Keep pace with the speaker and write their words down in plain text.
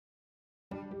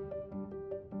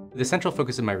The central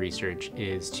focus of my research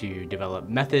is to develop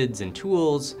methods and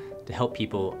tools to help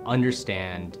people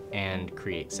understand and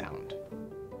create sound.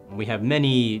 We have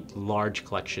many large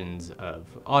collections of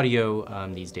audio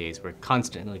these days. We're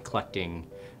constantly collecting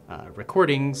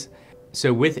recordings.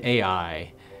 So with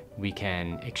AI, we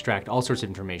can extract all sorts of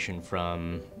information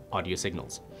from audio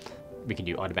signals. We can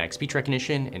do automatic speech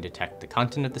recognition and detect the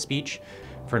content of the speech.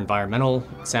 For environmental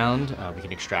sound, we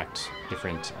can extract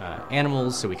different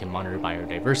animals so we can monitor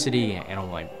biodiversity and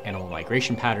animal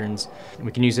migration patterns. And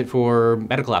we can use it for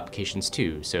medical applications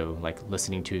too, so like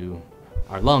listening to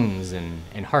our lungs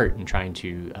and heart and trying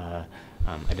to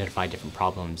identify different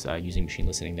problems using machine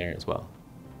listening there as well.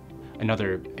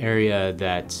 Another area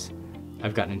that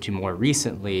I've gotten into more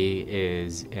recently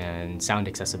is in sound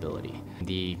accessibility.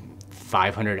 The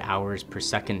 500 hours per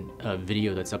second of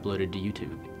video that's uploaded to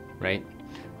YouTube, right?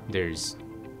 There's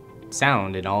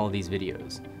sound in all of these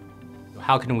videos.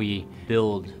 How can we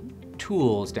build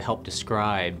tools to help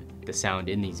describe the sound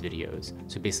in these videos?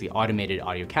 So basically automated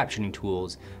audio captioning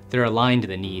tools that are aligned to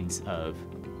the needs of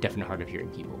deaf and hard of hearing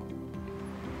people.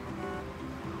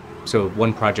 So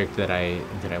one project that I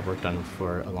worked on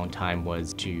for a long time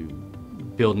was to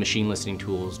build machine listening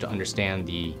tools to understand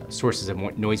the sources of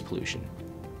noise pollution.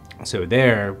 So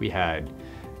there we had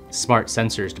smart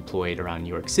sensors deployed around New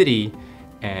York City,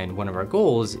 and one of our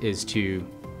goals is to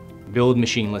build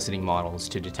machine listening models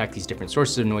to detect these different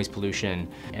sources of noise pollution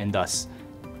and thus,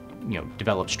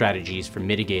 develop strategies for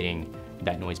mitigating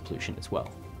that noise pollution as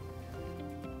well.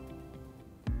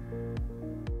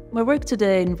 My work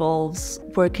today involves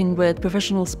working with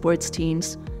professional sports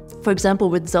teams. For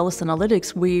example, with Zealous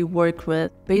Analytics, we work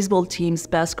with baseball teams,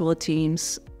 basketball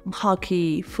teams,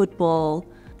 hockey, football,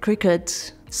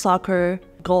 cricket, soccer,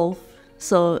 golf.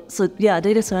 So yeah,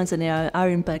 data science and AI are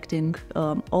impacting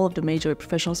all of the major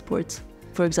professional sports.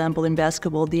 For example, in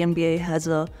basketball, the NBA has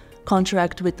a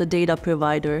contract with the data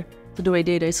provider. So the way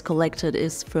data is collected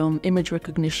is from image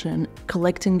recognition,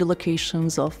 collecting the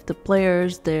locations of the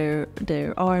players, their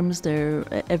arms,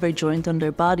 every joint on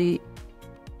their body.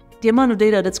 The amount of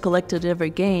data that's collected every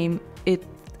game, it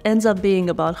ends up being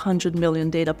about 100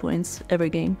 million data points every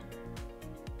game.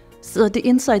 So the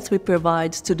insights we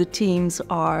provide to the teams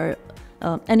are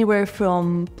anywhere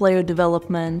from player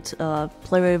development,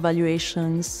 player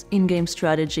evaluations, in-game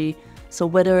strategy. So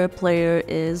whether a player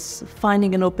is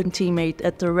finding an open teammate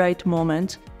at the right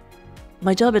moment.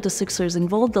 My job at the Sixers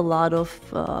involved a lot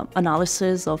of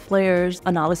analysis of players,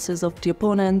 analysis of the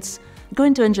opponents.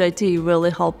 Going to NJIT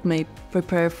really helped me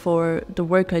prepare for the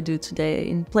work I do today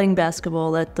in playing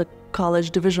basketball at the college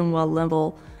Division I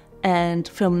level. And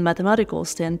from a mathematical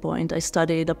standpoint, I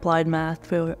studied applied math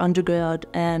for undergrad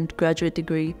and graduate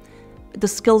degree. The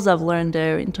skills I've learned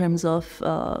there in terms of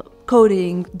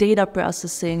coding, data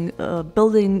processing,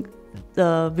 building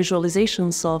the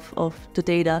visualizations of the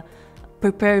data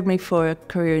prepared me for a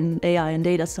career in AI and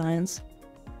data science.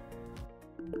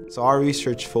 So our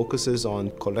research focuses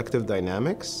on collective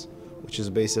dynamics, which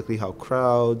is basically how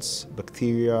crowds,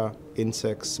 bacteria,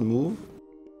 insects move.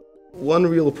 One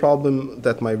real problem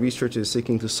that my research is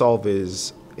seeking to solve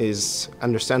is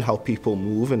understand how people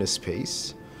move in a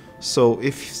space. So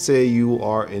if, say, you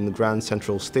are in Grand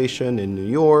Central Station in New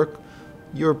York,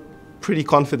 you're pretty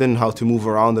confident how to move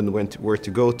around and where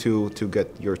to go to get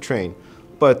your train.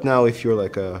 But now if you're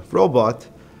like a robot,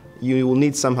 you will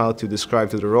need somehow to describe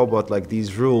to the robot like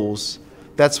these rules.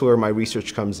 That's where my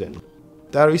research comes in.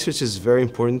 That research is very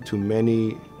important to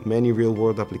many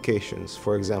real-world applications.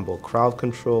 For example, crowd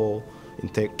control in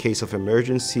case of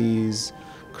emergencies,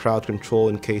 crowd control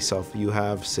in case of you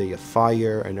have, say, a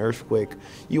fire, an earthquake.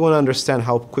 You want to understand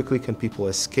how quickly can people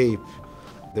escape.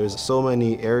 There's so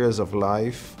many areas of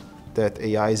life that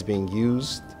AI is being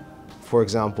used. For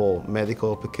example,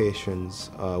 medical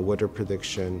applications, weather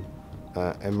prediction,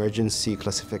 emergency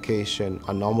classification,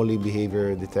 anomaly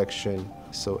behavior detection.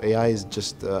 So AI is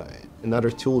just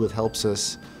another tool that helps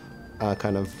us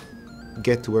kind of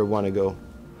get to where we want to go.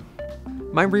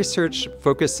 My research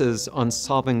focuses on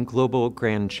solving global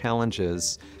grand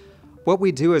challenges. What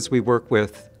we do is we work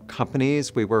with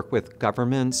companies, we work with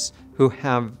governments who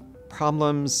have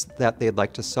problems that they'd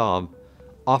like to solve.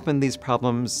 Often these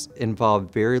problems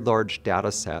involve very large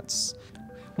data sets.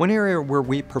 One area where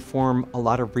we perform a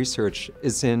lot of research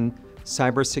is in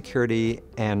cybersecurity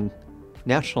and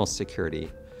national security.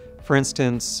 For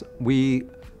instance, we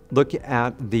look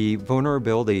at the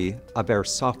vulnerability of our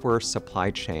software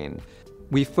supply chain.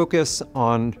 We focus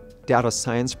on data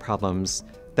science problems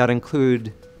that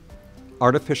include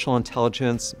artificial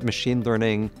intelligence, machine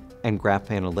learning, and graph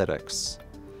analytics.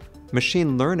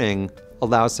 Machine learning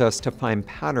allows us to find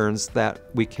patterns that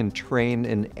we can train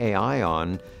an AI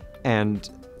on and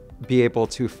be able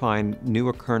to find new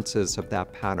occurrences of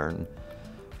that pattern.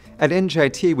 At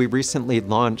NJIT, we recently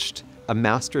launched a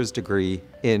master's degree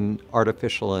in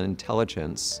artificial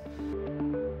intelligence.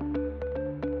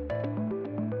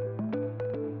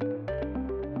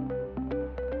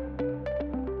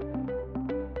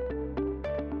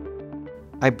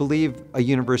 I believe a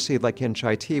university like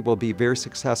NJIT will be very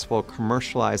successful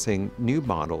commercializing new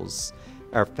models.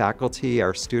 Our faculty,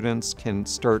 our students can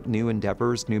start new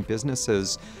endeavors, new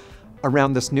businesses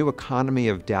around this new economy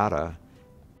of data.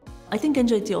 I think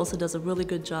NJIT also does a really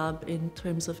good job in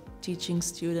terms of teaching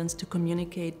students to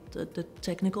communicate the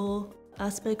technical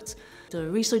aspects, the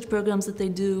research programs that they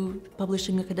do,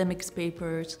 publishing academics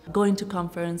papers, going to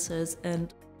conferences,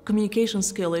 and communication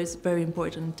skill is very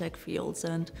important in tech fields,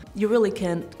 and you really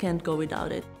can't go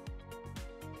without it.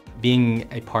 Being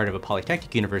a part of a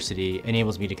polytechnic university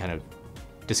enables me to kind of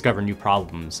discover new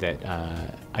problems that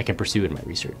I can pursue in my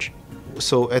research.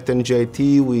 So at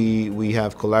NJIT, we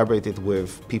have collaborated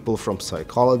with people from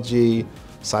psychology,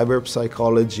 cyber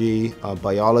psychology,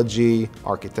 biology,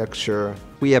 architecture.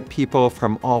 We have people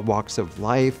from all walks of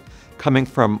life, coming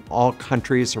from all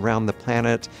countries around the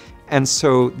planet. And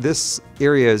so this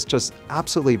area is just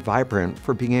absolutely vibrant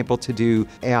for being able to do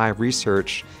AI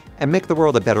research and make the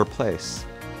world a better place.